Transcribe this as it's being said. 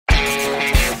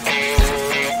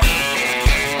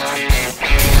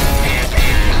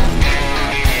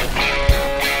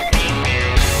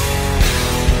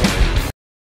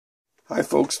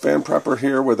folks, Van Prepper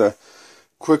here with a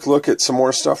quick look at some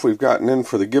more stuff we've gotten in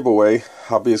for the giveaway.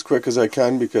 I'll be as quick as I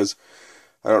can because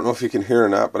I don't know if you can hear or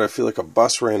not, but I feel like a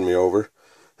bus ran me over.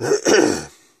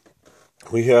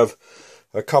 We have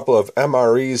a couple of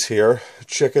MREs here,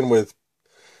 chicken with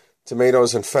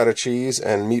tomatoes and feta cheese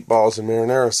and meatballs and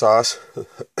marinara sauce.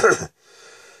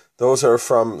 Those are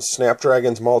from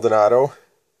Snapdragon's Maldonado.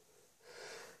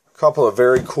 A couple of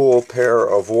very cool pair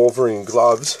of Wolverine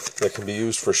gloves that can be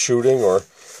used for shooting or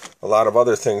a lot of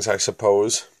other things, I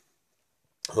suppose.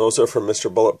 Those are from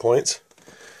Mr. Bullet Points.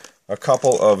 A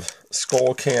couple of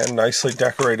Skull Can, nicely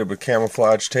decorated with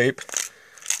camouflage tape.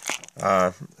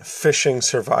 Fishing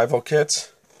survival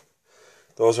kits.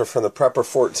 Those are from the Prepper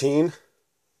 14.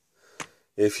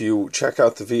 If you check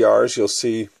out the VRs, you'll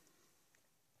see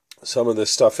some of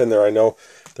this stuff in there. I know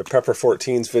the Prepper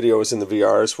 14's video is in the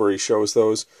VRs where he shows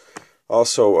those.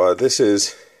 Also, this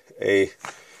is a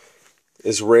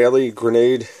Israeli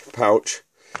grenade pouch,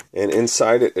 and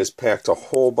inside it is packed a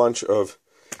whole bunch of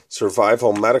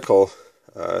survival medical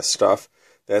stuff.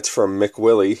 That's from Mick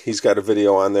Willie. He's got a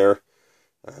video on there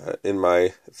in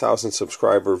my 1,000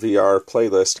 subscriber VR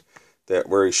playlist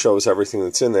where he shows everything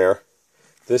that's in there.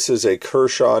 This is a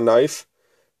Kershaw knife,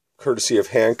 courtesy of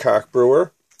Hancock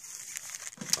Brewer.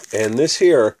 And this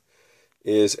here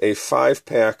is a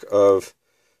 5-pack of,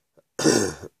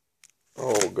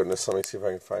 oh goodness, let me see if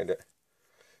I can find it.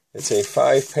 It's a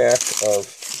 5-pack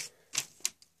of,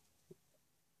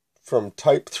 from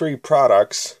Type 3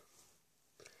 Products,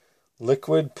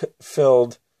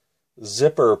 liquid-filled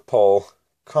zipper pull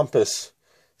compass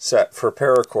set for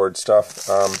paracord stuff.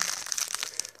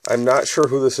 I'm not sure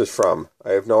who this is from.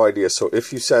 I have no idea. So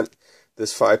if you sent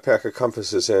this 5-pack of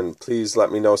compasses in, please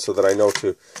let me know so that I know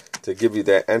to give you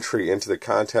that entry into the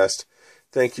contest.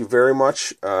 Thank you very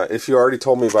much. If you already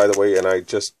told me, by the way, and I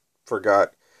just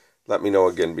forgot, let me know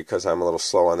again because I'm a little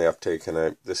slow on the uptake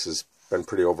and this has been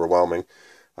pretty overwhelming.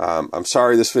 I'm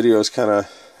sorry this video is kind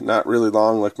of not really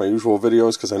long like my usual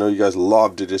videos because I know you guys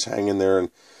love to just hang in there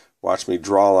and watch me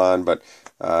drawl on, but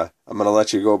I'm going to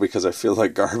let you go because I feel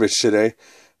like garbage today.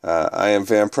 I am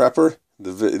Van Prepper.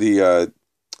 The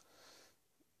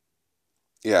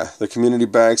community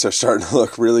bags are starting to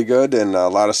look really good and a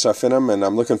lot of stuff in them, and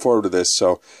I'm looking forward to this.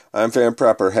 So I'm Van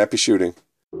Prepper. Happy shooting.